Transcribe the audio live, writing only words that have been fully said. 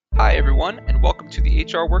Hi, everyone, and welcome to the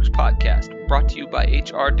HR Works podcast, brought to you by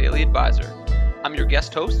HR Daily Advisor. I'm your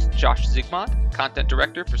guest host, Josh Zigmond, Content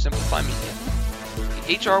Director for Simplify Media.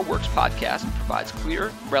 The HR Works podcast provides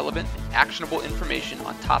clear, relevant, and actionable information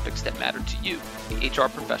on topics that matter to you, the HR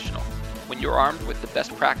professional. When you're armed with the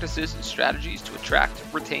best practices and strategies to attract,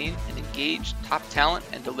 retain, and engage top talent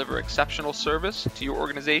and deliver exceptional service to your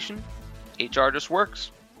organization, HR just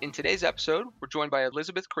works. In today's episode, we're joined by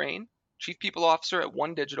Elizabeth Crane, Chief People Officer at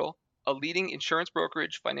One Digital, a leading insurance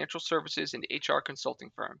brokerage, financial services, and HR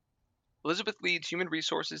consulting firm. Elizabeth leads human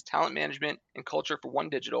resources, talent management, and culture for One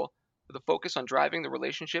Digital with a focus on driving the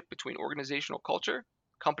relationship between organizational culture,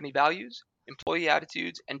 company values, employee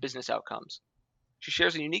attitudes, and business outcomes. She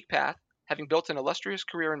shares a unique path, having built an illustrious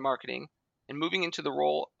career in marketing and moving into the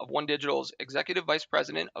role of One Digital's Executive Vice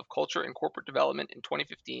President of Culture and Corporate Development in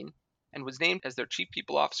 2015 and was named as their Chief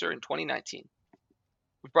People Officer in 2019.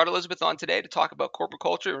 We've brought Elizabeth on today to talk about corporate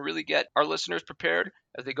culture and really get our listeners prepared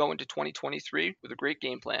as they go into 2023 with a great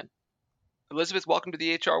game plan. Elizabeth, welcome to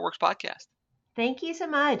the HR Works podcast. Thank you so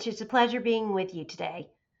much. It's a pleasure being with you today.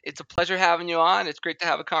 It's a pleasure having you on. It's great to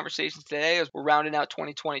have a conversation today as we're rounding out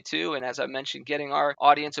 2022. And as I mentioned, getting our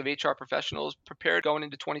audience of HR professionals prepared going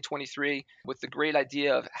into 2023 with the great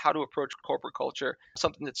idea of how to approach corporate culture,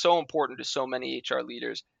 something that's so important to so many HR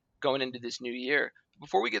leaders going into this new year.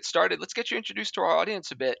 Before we get started, let's get you introduced to our audience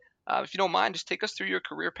a bit. If you don't mind, just take us through your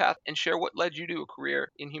career path and share what led you to a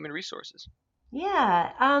career in human resources.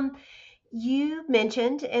 Yeah. You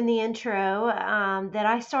mentioned in the intro that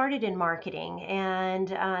I started in marketing.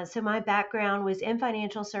 And so my background was in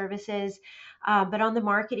financial services, but on the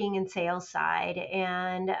marketing and sales side.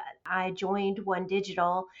 And I joined One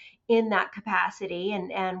Digital in that capacity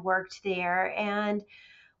and worked there. And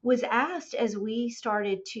was asked as we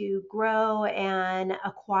started to grow and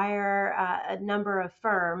acquire a number of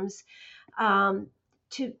firms um,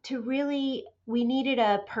 to really we needed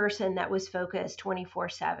a person that was focused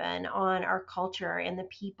 24/7 on our culture and the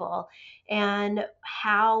people and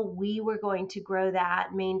how we were going to grow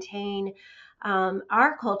that, maintain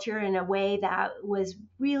our culture in a way that was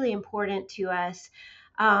really important to us,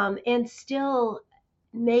 and still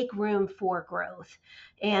make room for growth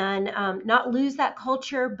and not lose that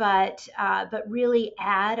culture, but really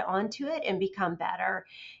add onto it and become better.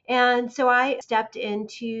 And so I stepped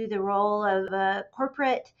into the role of a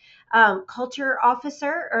corporate culture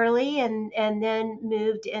officer early, and then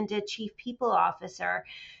moved into chief people officer.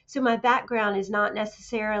 So my background is not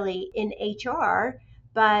necessarily in HR,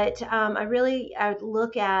 but I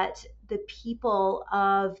look at the people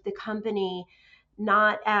of the company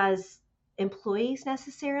not as employees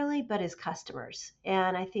necessarily, but as customers.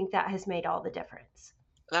 And I think that has made all the difference.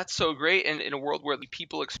 That's so great. And in a world where the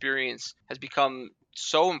people experience has become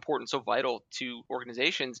so important, so vital to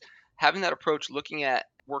organizations, having that approach, looking at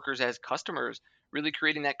workers as customers, really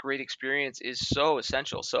creating that great experience is so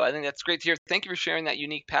essential. So I think that's great to hear. Thank you for sharing that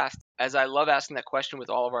unique path. As I love asking that question with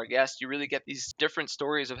all of our guests, you really get these different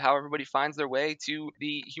stories of how everybody finds their way to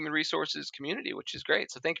the human resources community, which is great.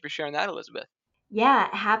 So thank you for sharing that, Elizabeth.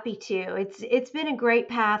 Yeah, happy to. It's been a great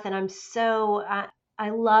path, and I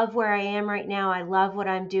love where I am right now. I love what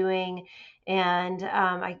I'm doing, and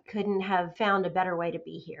I couldn't have found a better way to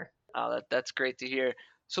be here. That's great to hear.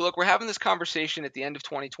 So, look, we're having this conversation at the end of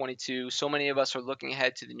 2022. So many of us are looking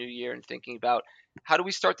ahead to the new year and thinking about how do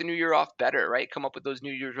we start the new year off better, right? Come up with those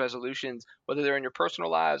New Year's resolutions, whether they're in your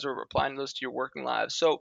personal lives or applying those to your working lives.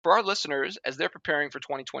 So, for our listeners, as they're preparing for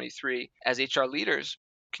 2023 as HR leaders,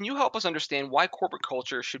 can you help us understand why corporate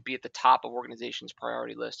culture should be at the top of organizations'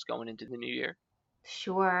 priority lists going into the new year?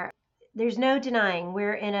 Sure. There's no denying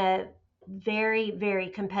we're in a very, very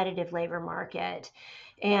competitive labor market.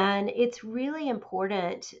 And it's really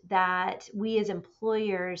important that we as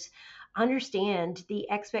employers understand the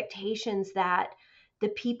expectations that the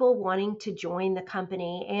people wanting to join the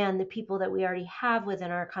company and the people that we already have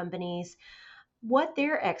within our companies, what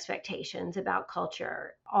their expectations about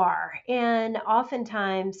culture are. And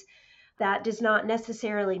oftentimes that does not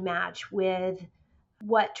necessarily match with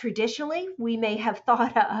what traditionally we may have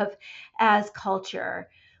thought of as culture.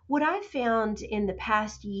 What I've found in the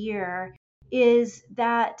past year is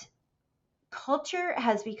that culture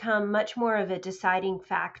has become much more of a deciding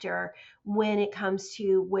factor when it comes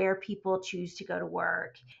to where people choose to go to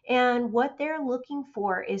work. And what they're looking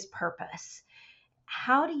for is purpose.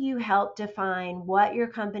 How do you help define what your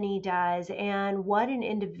company does and what an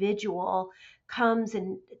individual comes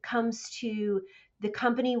to the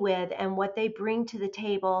company with and what they bring to the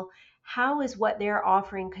table? how is what they're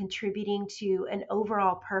offering contributing to an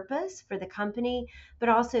overall purpose for the company, but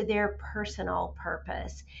also their personal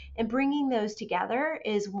purpose. And bringing those together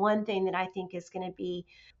is one thing that I think is going to be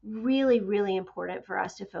really, really important for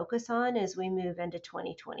us to focus on as we move into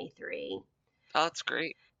 2023. Oh, that's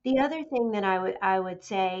great. The other thing that I would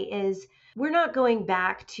say is we're not going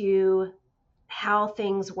back to how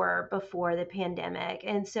things were before the pandemic.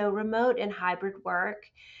 And so remote and hybrid work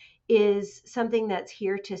is something that's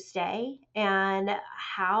here to stay, and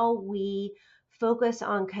how we focus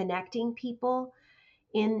on connecting people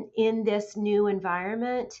in this new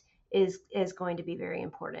environment is going to be very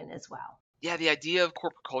important as well. Yeah, the idea of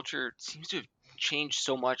corporate culture seems to have changed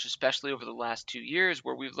so much, especially over the last 2 years,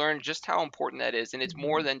 where we've learned just how important that is. And it's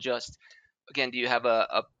more Mhm. than just, again, do you have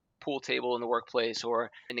a pool table in the workplace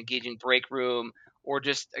or an engaging break room or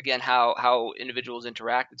just, again, how individuals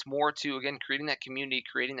interact. It's more to, again, creating that community,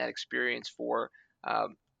 creating that experience for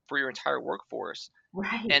your entire workforce.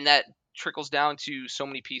 Right. And that trickles down to so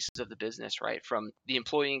many pieces of the business, right? From the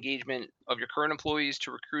employee engagement of your current employees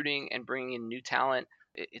to recruiting and bringing in new talent.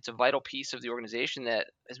 It's a vital piece of the organization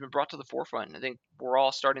that has been brought to the forefront. And I think we're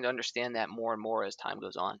all starting to understand that more and more as time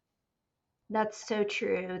goes on. That's so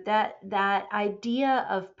true. That idea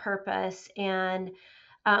of purpose and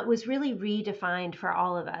was really redefined for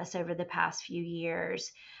all of us over the past few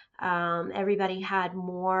years. Everybody had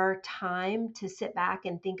more time to sit back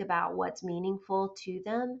and think about what's meaningful to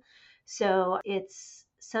them. So it's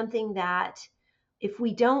something that if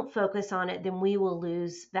we don't focus on it, then we will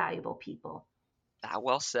lose valuable people. Ah,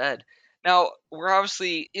 well said. Now, we're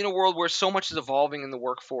obviously in a world where so much is evolving in the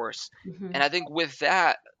workforce. And Mhm. I think with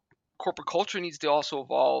that, corporate culture needs to also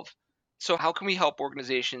evolve. So, how can we help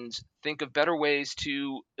organizations think of better ways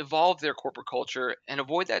to evolve their corporate culture and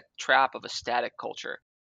avoid that trap of a static culture?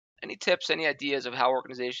 Any tips, any ideas of how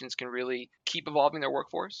organizations can really keep evolving their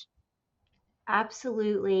workforce?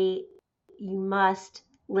 Absolutely, you must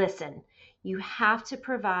listen. You have to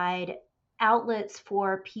provide outlets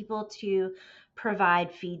for people to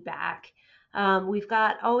provide feedback. We've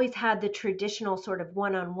got always had the traditional sort of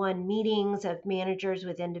one on one meetings of managers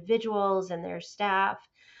with individuals and their staff,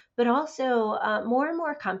 but also more and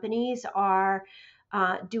more companies are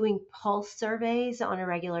doing pulse surveys on a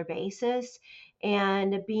regular basis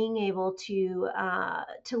and being able to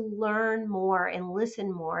learn more and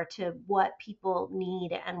listen more to what people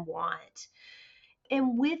need and want.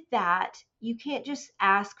 And with that, you can't just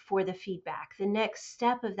ask for the feedback. The next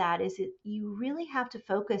step of that is that you really have to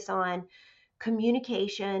focus on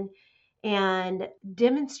communication and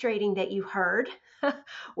demonstrating that you heard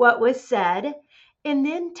what was said, and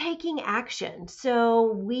then taking action.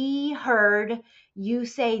 So we heard you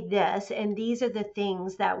say this, and these are the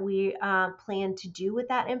things that we plan to do with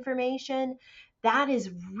that information. That is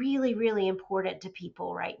really, really important to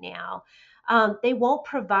people right now. They won't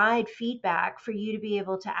provide feedback for you to be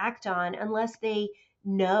able to act on unless they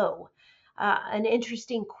know. An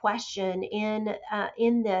interesting question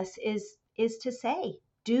in this is to say,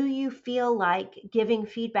 do you feel like giving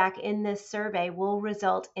feedback in this survey will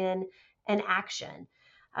result in an action?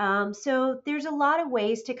 So there's a lot of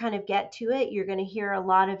ways to kind of get to it. You're going to hear a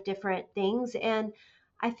lot of different things. And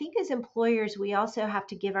I think as employers, we also have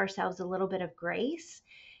to give ourselves a little bit of grace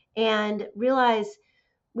and realize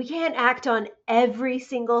we can't act on every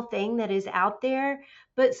single thing that is out there,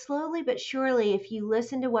 but slowly but surely, if you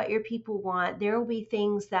listen to what your people want, there will be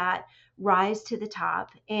things that rise to the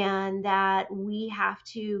top and that we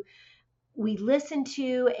listen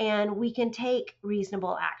to, and we can take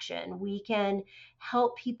reasonable action. We can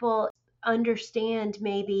help people understand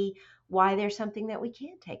maybe why there's something that we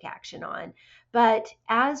can take action on. But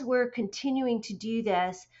as we're continuing to do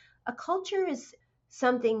this, a culture is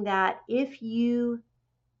something that if you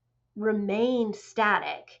remain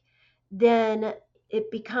static, then it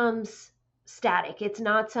becomes static. It's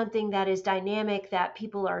not something that is dynamic that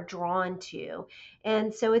people are drawn to.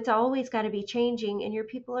 And so it's always got to be changing, and your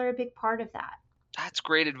people are a big part of that. That's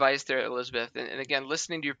great advice there, Elizabeth. And again,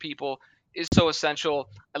 listening to your people is so essential.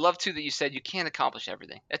 I love too that you said you can't accomplish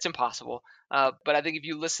everything. That's impossible. But I think if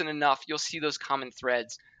you listen enough, you'll see those common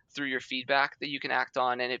threads through your feedback that you can act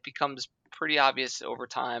on, and it becomes pretty obvious over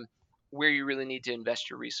time where you really need to invest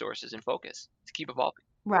your resources and focus to keep evolving.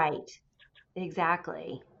 Right.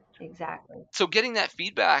 Exactly. Exactly. So, getting that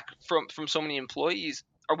feedback from so many employees,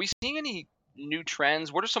 are we seeing any new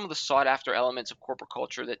trends? What are some of the sought after elements of corporate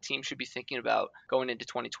culture that teams should be thinking about going into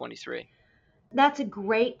 2023? That's a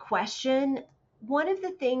great question. One of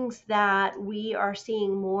the things that we are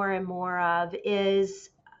seeing more and more of is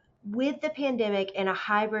with the pandemic and a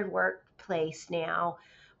hybrid workplace now,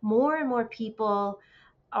 more and more people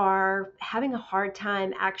are having a hard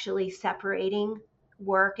time actually separating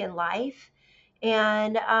work and life.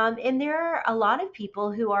 And there are a lot of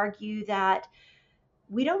people who argue that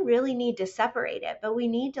we don't really need to separate it, but we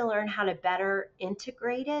need to learn how to better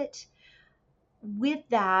integrate it. With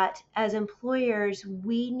that, as employers,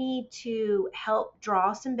 we need to help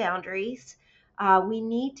draw some boundaries. We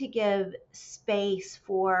need to give space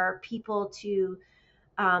for people to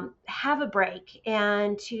have a break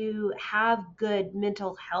and to have good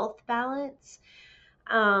mental health balance.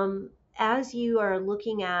 As you are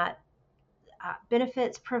looking at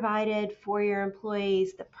benefits provided for your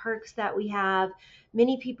employees, the perks that we have,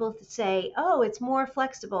 many people say, oh, it's more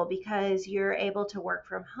flexible because you're able to work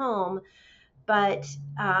from home. But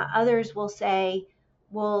others will say,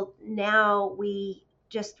 well, now we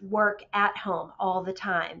just work at home all the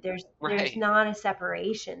time. There's Right. not a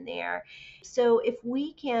separation there. So if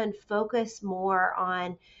we can focus more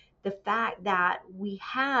on the fact that we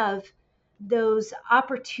have those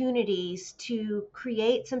opportunities to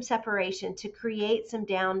create some separation, to create some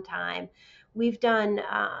downtime. We've done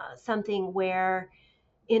something where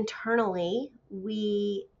internally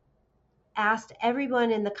we asked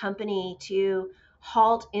everyone in the company to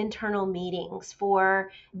halt internal meetings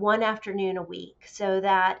for one afternoon a week so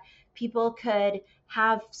that people could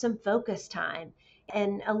have some focus time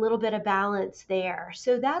and a little bit of balance there.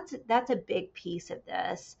 So that's a big piece of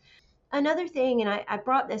this. Another thing, and I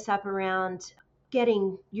brought this up around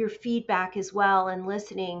getting your feedback as well and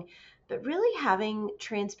listening, but really having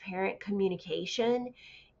transparent communication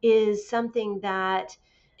is something that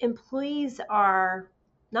employees are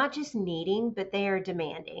not just needing, but they are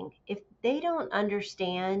demanding. If they don't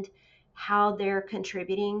understand how they're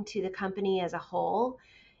contributing to the company as a whole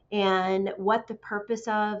and what the purpose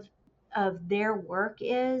of their work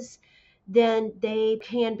is, then they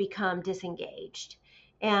can become disengaged.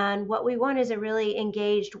 And what we want is a really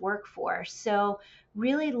engaged workforce. So,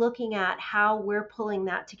 really looking at how we're pulling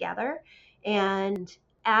that together and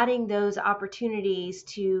adding those opportunities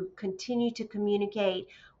to continue to communicate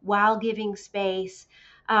while giving space.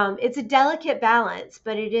 It's a delicate balance,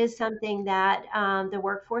 but it is something that the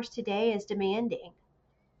workforce today is demanding.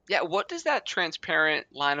 Yeah, what does that transparent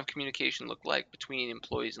line of communication look like between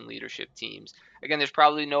employees and leadership teams? Again, there's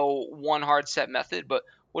probably no one hard set method, but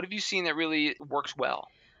what have you seen that really works well?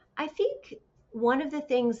 I think one of the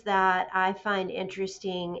things that I find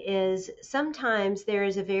interesting is sometimes there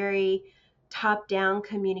is a very top down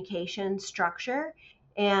communication structure,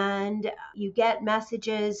 and you get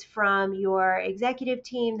messages from your executive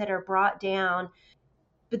team that are brought down,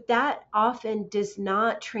 but that often does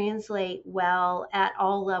not translate well at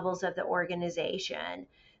all levels of the organization.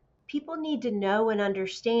 People need to know and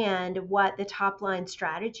understand what the top line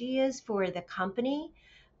strategy is for the company.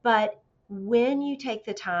 But when you take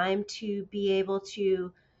the time to be able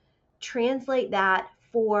to translate that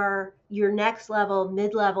for your next level,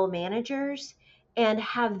 mid level managers and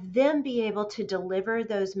have them be able to deliver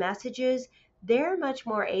those messages, they're much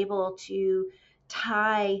more able to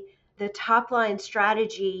tie the top line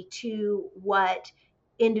strategy to what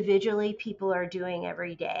individually people are doing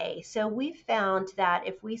every day. So we've found that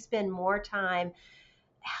if we spend more time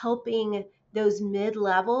helping those mid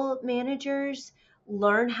level managers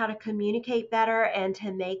learn how to communicate better and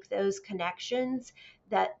to make those connections,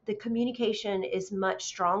 that the communication is much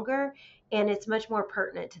stronger and it's much more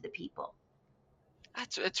pertinent to the people.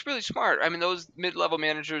 That's it's really smart. I mean, those mid-level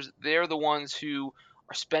managers, they're the ones who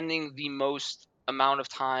are spending the most amount of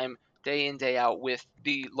time day in, day out with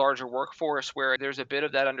the larger workforce, where there's a bit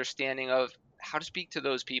of that understanding of how to speak to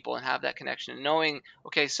those people and have that connection and knowing,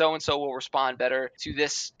 okay, so and so will respond better to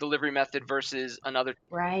this delivery method versus another.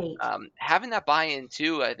 Right. Having that buy-in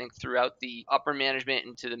too, I think, throughout the upper management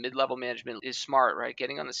and to the mid-level management is smart, right?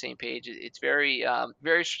 Getting on the same page. It's very,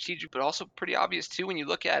 very strategic, but also pretty obvious too when you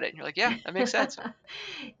look at it and you're like, yeah, that makes sense.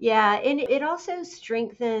 Yeah, and it also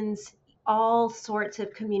strengthens all sorts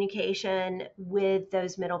of communication with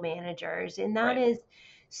those middle managers. And that Right. is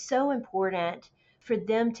so important for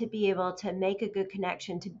them to be able to make a good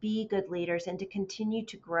connection, to be good leaders, and to continue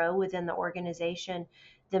to grow within the organization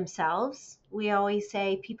themselves. We always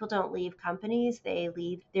say people don't leave companies, they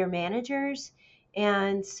leave their managers.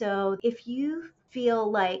 And so if you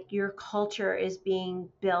feel like your culture is being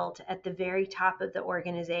built at the very top of the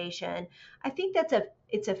organization, I think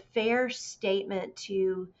it's a fair statement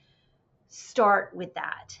to start with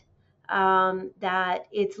that. That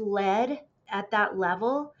it's led at that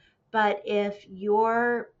level, but if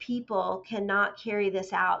your people cannot carry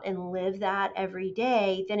this out and live that every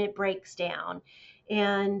day, then it breaks down.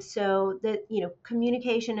 And so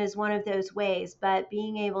communication is one of those ways, but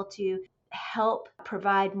being able to help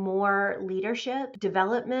provide more leadership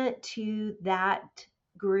development to that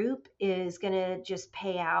group is going to just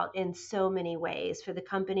pay out in so many ways for the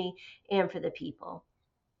company and for the people.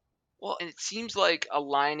 Well, and it seems like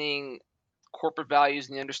aligning corporate values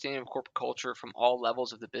and the understanding of corporate culture from all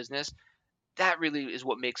levels of the business, that really is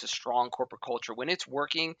what makes a strong corporate culture. When it's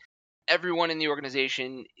working, everyone in the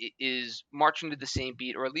organization is marching to the same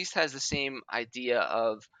beat, or at least has the same idea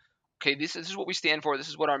of, okay, this is what we stand for, this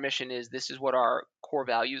is what our mission is, this is what our core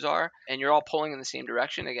values are, and you're all pulling in the same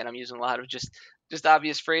direction. Again, I'm using a lot of just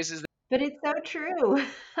obvious phrases, But it's so true.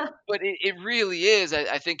 but it really is.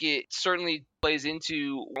 I think it certainly plays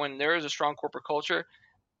into when there is a strong corporate culture,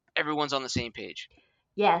 everyone's on the same page.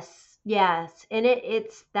 Yes, yes. And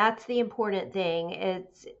it's that's the important thing.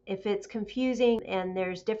 It's if it's confusing and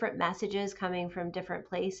there's different messages coming from different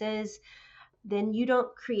places, then you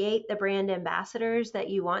don't create the brand ambassadors that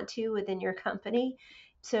you want to within your company.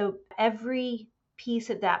 So every piece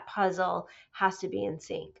of that puzzle has to be in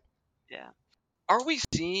sync. Yeah. Are we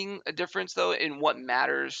seeing a difference though in what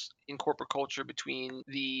matters in corporate culture between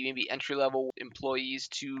the maybe entry level employees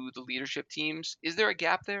to the leadership teams? Is there a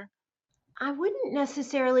gap there? I wouldn't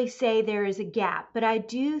necessarily say there is a gap, but I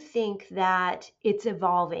do think that it's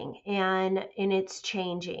evolving and it's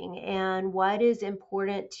changing. And what is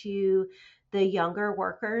important to the younger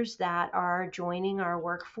workers that are joining our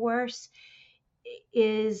workforce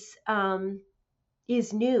is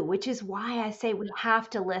is new, which is why I say we have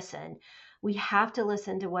to listen. We have to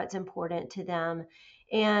listen to what's important to them.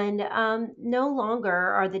 And no longer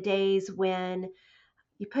are the days when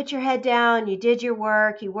you put your head down, you did your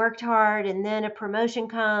work, you worked hard, and then a promotion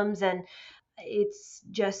comes and it's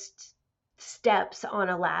just steps on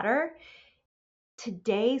a ladder.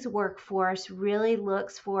 Today's workforce really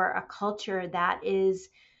looks for a culture that is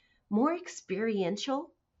more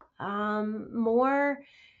experiential, more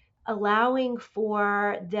allowing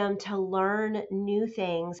for them to learn new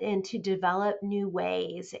things and to develop new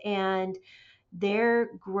ways. And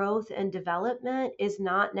their growth and development is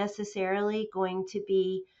not necessarily going to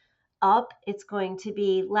be up, it's going to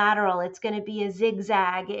be lateral, it's going to be a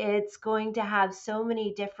zigzag, it's going to have so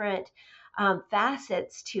many different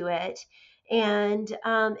facets to it. And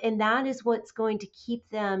that is what's going to keep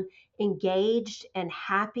them engaged and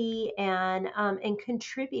happy and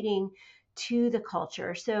contributing to the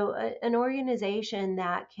culture. So an organization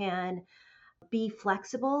that can be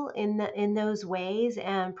flexible in those ways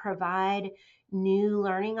and provide new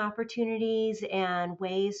learning opportunities and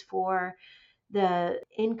ways for the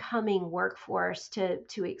incoming workforce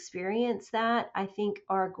to experience that, I think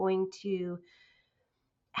are going to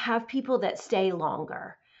have people that stay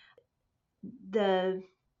longer. The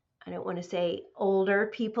I don't want to say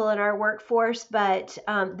older people in our workforce, but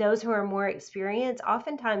those who are more experienced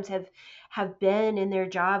oftentimes have been in their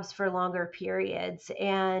jobs for longer periods,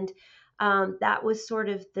 and that was sort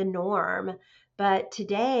of the norm. But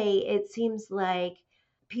today, it seems like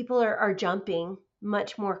people are jumping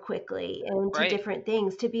much more quickly into Right. different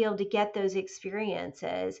things to be able to get those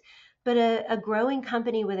experiences. But a growing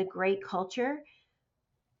company with a great culture,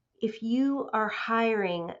 if you are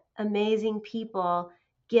hiring amazing people,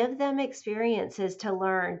 give them experiences to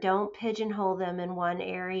learn. Don't pigeonhole them in one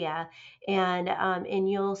area, and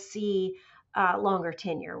you'll see longer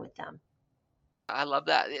tenure with them. I love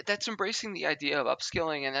that. That's embracing the idea of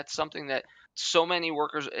upskilling, and that's something that so many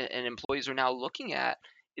workers and employees are now looking at,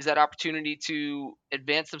 is that opportunity to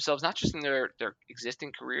advance themselves, not just in their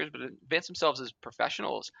existing careers, but advance themselves as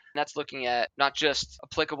professionals. And that's looking at not just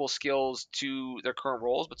applicable skills to their current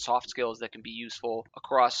roles, but soft skills that can be useful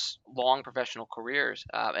across long professional careers.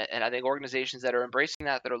 And I think organizations that are embracing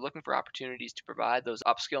that are looking for opportunities to provide those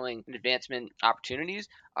upskilling and advancement opportunities,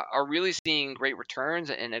 are really seeing great returns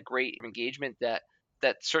and a great engagement that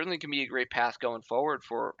certainly can be a great path going forward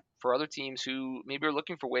for other teams who maybe are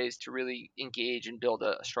looking for ways to really engage and build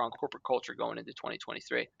a strong corporate culture going into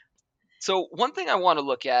 2023. So one thing I want to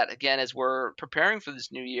look at again as we're preparing for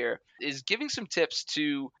this new year is giving some tips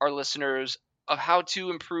to our listeners of how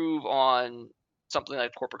to improve on something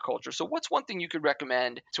like corporate culture. So what's one thing you could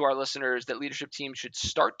recommend to our listeners that leadership teams should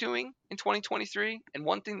start doing in 2023, and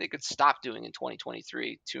one thing they could stop doing in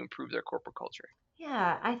 2023 to improve their corporate culture?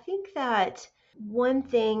 Yeah, I think that one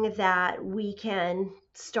thing that we can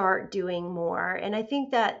start doing more, and I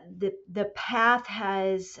think that the path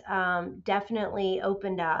has definitely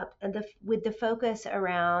opened up, and with the focus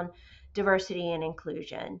around diversity and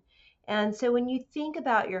inclusion. And so when you think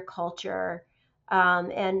about your culture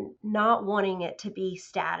and not wanting it to be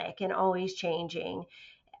static and always changing,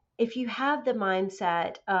 if you have the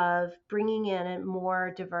mindset of bringing in a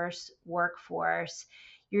more diverse workforce,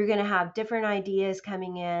 You're going to have different ideas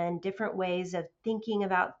coming in, different ways of thinking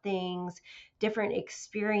about things, different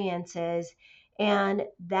experiences. And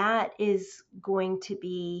that is going to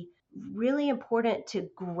be really important to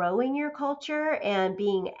growing your culture and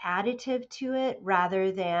being additive to it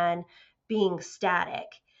rather than being static.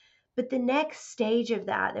 But the next stage of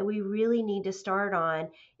that we really need to start on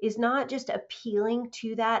is not just appealing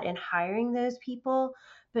to that and hiring those people,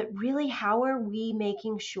 but really how are we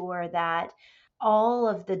making sure that all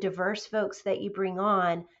of the diverse folks that you bring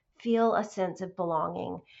on feel a sense of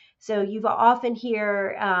belonging. So you've often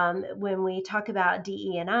hear when we talk about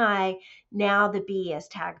DE&I, now the B is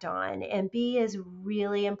tagged on, and B is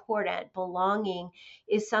really important. Belonging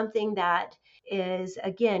is something that is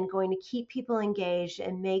again going to keep people engaged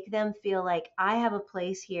and make them feel like I have a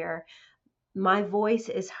place here, my voice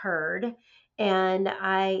is heard, and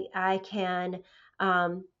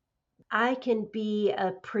um, I can be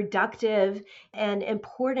a productive and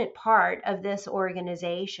important part of this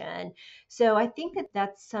organization. So I think that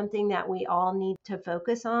that's something that we all need to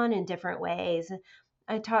focus on in different ways.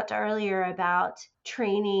 I talked earlier about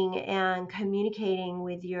training and communicating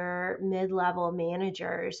with your mid level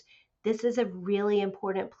managers. This is a really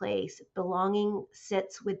important place. Belonging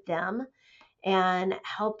sits with them and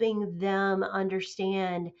helping them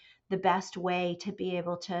understand the best way to be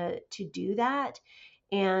able to do that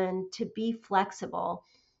and to be flexible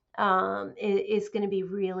is going to be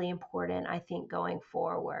really important, I think, going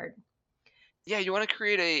forward. Yeah, you want to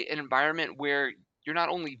create an environment where you're not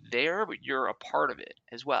only there, but you're a part of it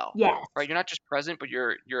as well, Yes. right? You're not just present, but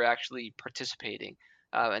you're actually participating,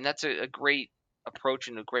 and that's a great approach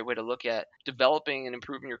and a great way to look at developing and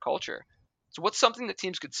improving your culture. So, what's something that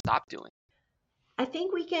teams could stop doing? I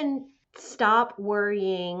think we can stop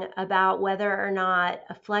worrying about whether or not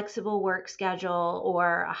a flexible work schedule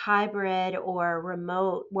or a hybrid or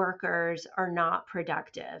remote workers are not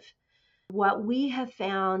productive. What we have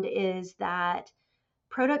found is that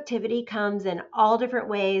productivity comes in all different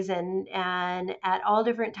ways and at all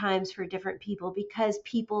different times for different people because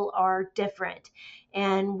people are different,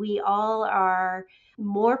 and we all are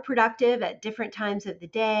more productive at different times of the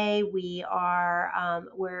day. We are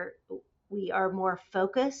more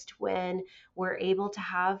focused when we're able to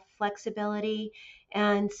have flexibility.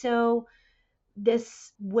 And so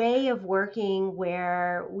this way of working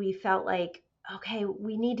where we felt like, okay,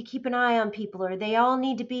 we need to keep an eye on people, or they all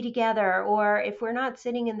need to be together, or if we're not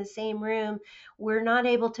sitting in the same room, we're not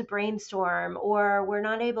able to brainstorm, or we're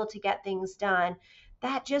not able to get things done.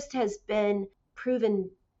 That just has been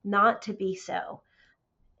proven not to be so.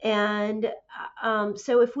 And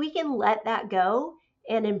so if we can let that go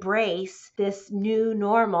and embrace this new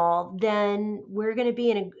normal, then we're going to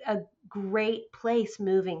be in a great place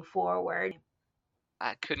moving forward.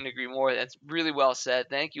 I couldn't agree more. That's really well said.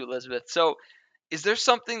 Thank you, Elizabeth. So, is there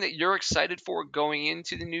something that you're excited for going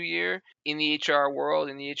into the new year in the HR world,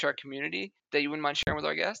 in the HR community, that you wouldn't mind sharing with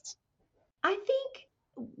our guests? I think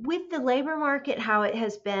with the labor market, how it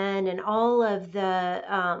has been, and all of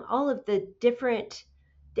the different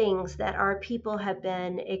things that our people have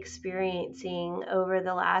been experiencing over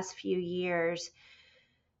the last few years,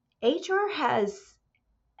 HR has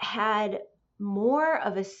had more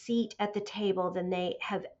of a seat at the table than they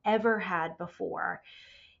have ever had before.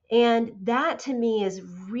 And that to me is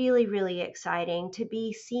really, really exciting to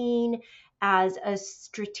be seen as a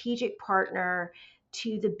strategic partner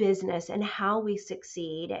to the business and how we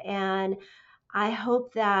succeed. And I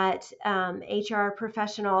hope that HR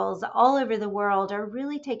professionals all over the world are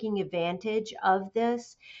really taking advantage of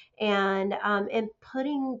this and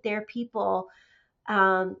putting their people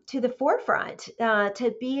to the forefront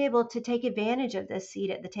to be able to take advantage of this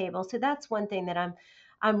seat at the table. So that's one thing that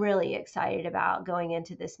I'm really excited about going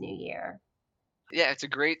into this new year. Yeah, it's a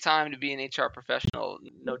great time to be an HR professional,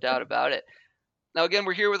 no doubt about it. Now, again,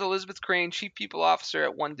 we're here with Elizabeth Crane, Chief People Officer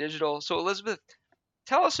at One Digital. So, Elizabeth,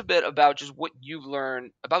 tell us a bit about just what you've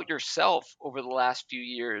learned about yourself over the last few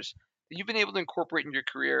years that you've been able to incorporate in your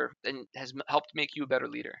career and has helped make you a better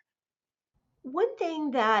leader. One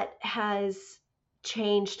thing that has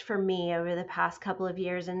changed for me over the past couple of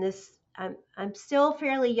years, and this I'm still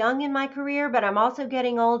fairly young in my career, but I'm also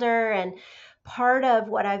getting older, and part of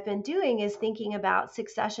what I've been doing is thinking about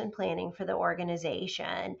succession planning for the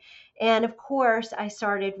organization. And of course, I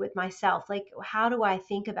started with myself, like how do I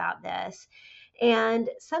think about this? And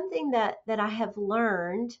something that I have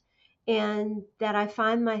learned and that I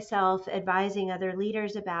find myself advising other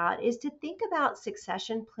leaders about is to think about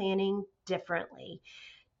succession planning differently.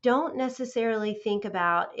 Don't necessarily think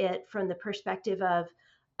about it from the perspective of,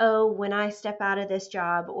 oh, when I step out of this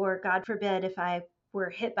job, or God forbid, if I were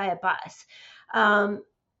hit by a bus. Um,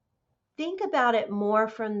 think about it more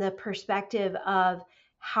from the perspective of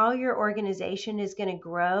how your organization is going to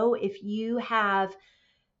grow if you have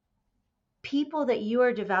people that you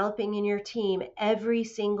are developing in your team every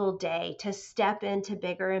single day to step into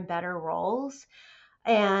bigger and better roles,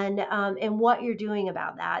 and what you're doing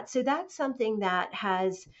about that. So that's something that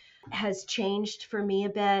has changed for me a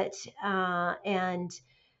bit, and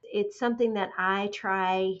it's something that I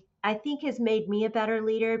think has made me a better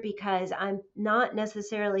leader because I'm not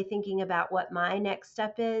necessarily thinking about what my next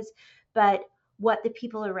step is, but what the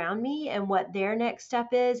people around me and what their next step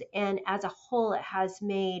is. And as a whole, it has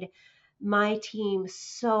made my team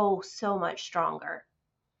so much stronger.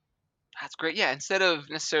 That's great. Yeah, instead of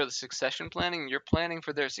necessarily succession planning, you're planning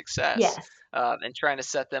for their success, Yes, and trying to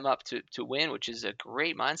set them up to win, which is a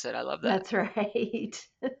great mindset. I love that. that's right.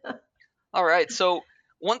 All right. So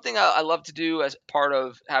one thing I love to do as part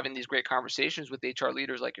of having these great conversations with HR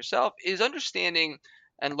leaders like yourself is understanding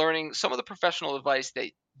and learning some of the professional advice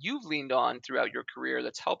that you've leaned on throughout your career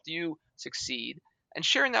that's helped you succeed and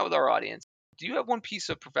sharing that with our audience. Do you have one piece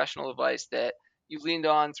of professional advice that you've leaned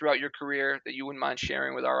on throughout your career that you wouldn't mind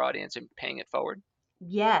sharing with our audience and paying it forward?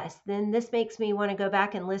 Yes, then this makes me want to go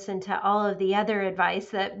back and listen to all of the other advice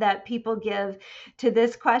that people give to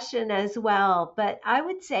this question as well. But I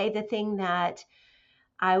would say the thing that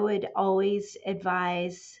I would always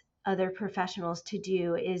advise other professionals to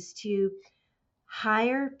do is to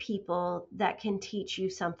hire people that can teach you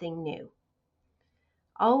something new.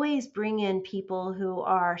 Always bring in people who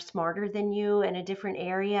are smarter than you in a different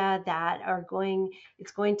area that are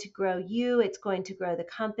it's going to grow you, it's going to grow the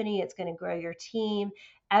company, it's going to grow your team.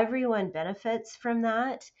 Everyone benefits from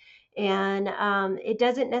that. And it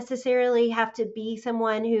doesn't necessarily have to be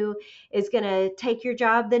someone who is going to take your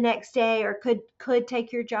job the next day or could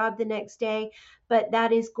take your job the next day, but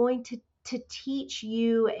that is going to teach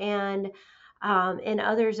you and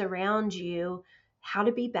others around you how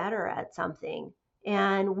to be better at something,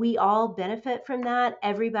 and we all benefit from that.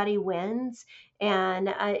 Everybody wins, and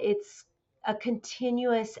it's a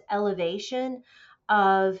continuous elevation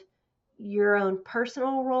of your own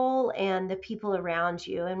personal role and the people around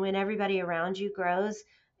you. And when everybody around you grows,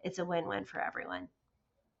 it's a win-win for everyone.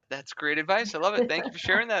 That's great advice. I love it. Thank you for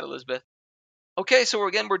sharing that, Elizabeth. Okay, so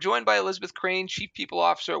we're joined by Elizabeth Crane, Chief People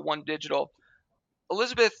Officer at One Digital.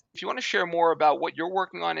 Elizabeth, if you want to share more about what you're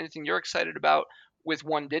working on, anything you're excited about with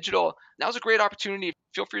One Digital, now's a great opportunity.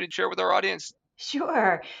 Feel free to share with our audience.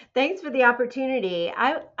 Sure. Thanks for the opportunity.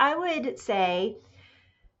 I would say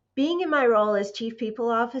being in my role as Chief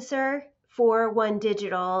People Officer for One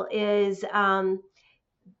Digital is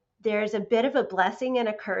there's a bit of a blessing and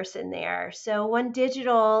a curse in there. So, One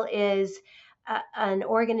Digital is an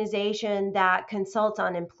organization that consults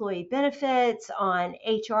on employee benefits, on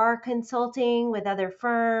HR consulting with other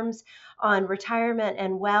firms, on retirement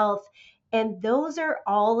and wealth. And those are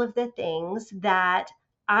all of the things that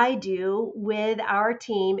I do with our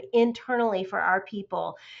team internally for our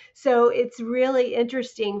people. So it's really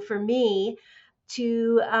interesting for me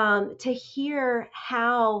to hear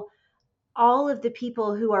how all of the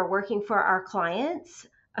people who are working for our clients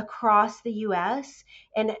across the US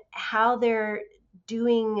and how they're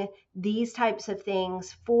doing these types of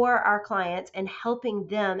things for our clients and helping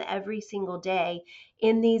them every single day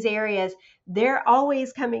in these areas. They're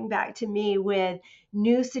always coming back to me with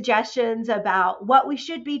new suggestions about what we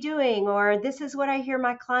should be doing, or this is what I hear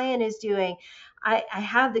my client is doing. I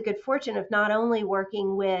have the good fortune of not only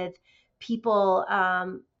working with people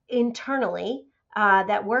internally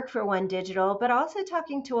that work for One Digital, but also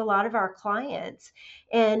talking to a lot of our clients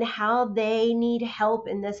and how they need help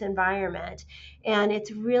in this environment. And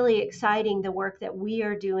it's really exciting the work that we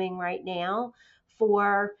are doing right now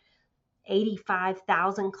for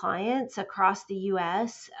 85,000 clients across the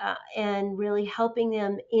US, and really helping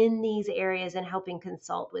them in these areas and helping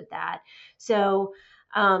consult with that. So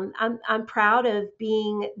I'm proud of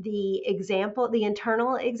being the example, the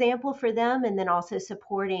internal example for them, and then also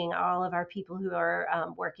supporting all of our people who are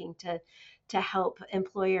working to help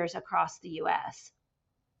employers across the US.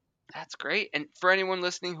 That's great. And for anyone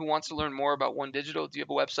listening who wants to learn more about One Digital, do you have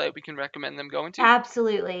a website we can recommend them going to?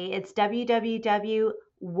 Absolutely. It's www.onedigital,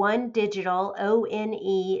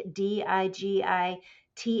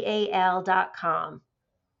 ONEDIGITAL.com.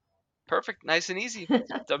 Perfect. Nice and easy.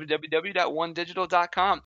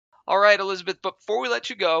 www.onedigital.com. All right, Elizabeth, but before we let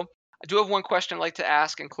you go, I do have one question I'd like to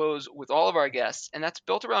ask and close with all of our guests, and that's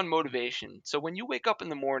built around motivation. So when you wake up in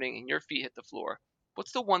the morning and your feet hit the floor,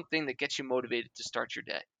 what's the one thing that gets you motivated to start your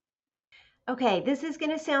day? Okay, this is going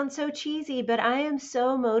to sound so cheesy, but I am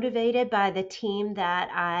so motivated by the team that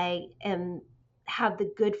I am have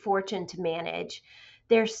the good fortune to manage.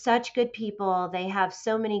 they're such good people. They have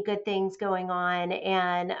so many good things going on.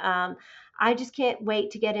 And I just can't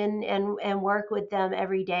wait to get in and work with them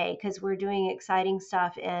every day because we're doing exciting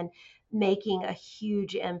stuff and making a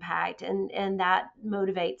huge impact. And that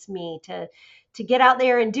motivates me to get out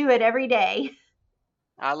there and do it every day.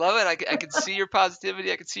 I love it. I can see your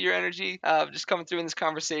positivity. I can see your energy just coming through in this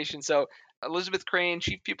conversation. So, Elizabeth Crane,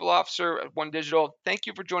 Chief People Officer at One Digital, thank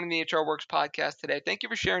you for joining the HR Works podcast today. Thank you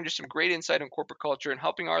for sharing just some great insight on corporate culture and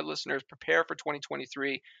helping our listeners prepare for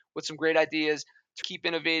 2023 with some great ideas to keep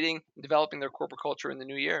innovating and developing their corporate culture in the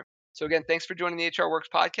new year. So, again, thanks for joining the HR Works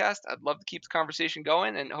podcast. I'd love to keep the conversation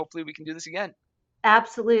going, and hopefully we can do this again.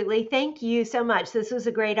 Absolutely. Thank you so much. This was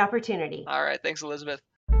a great opportunity. All right. Thanks, Elizabeth.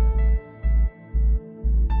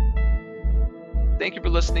 Thank you for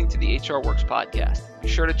listening to the HR Works podcast. Be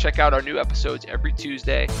sure to check out our new episodes every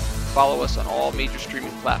Tuesday. Follow us on all major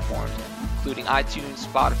streaming platforms, including iTunes,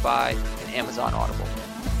 Spotify, and Amazon Audible.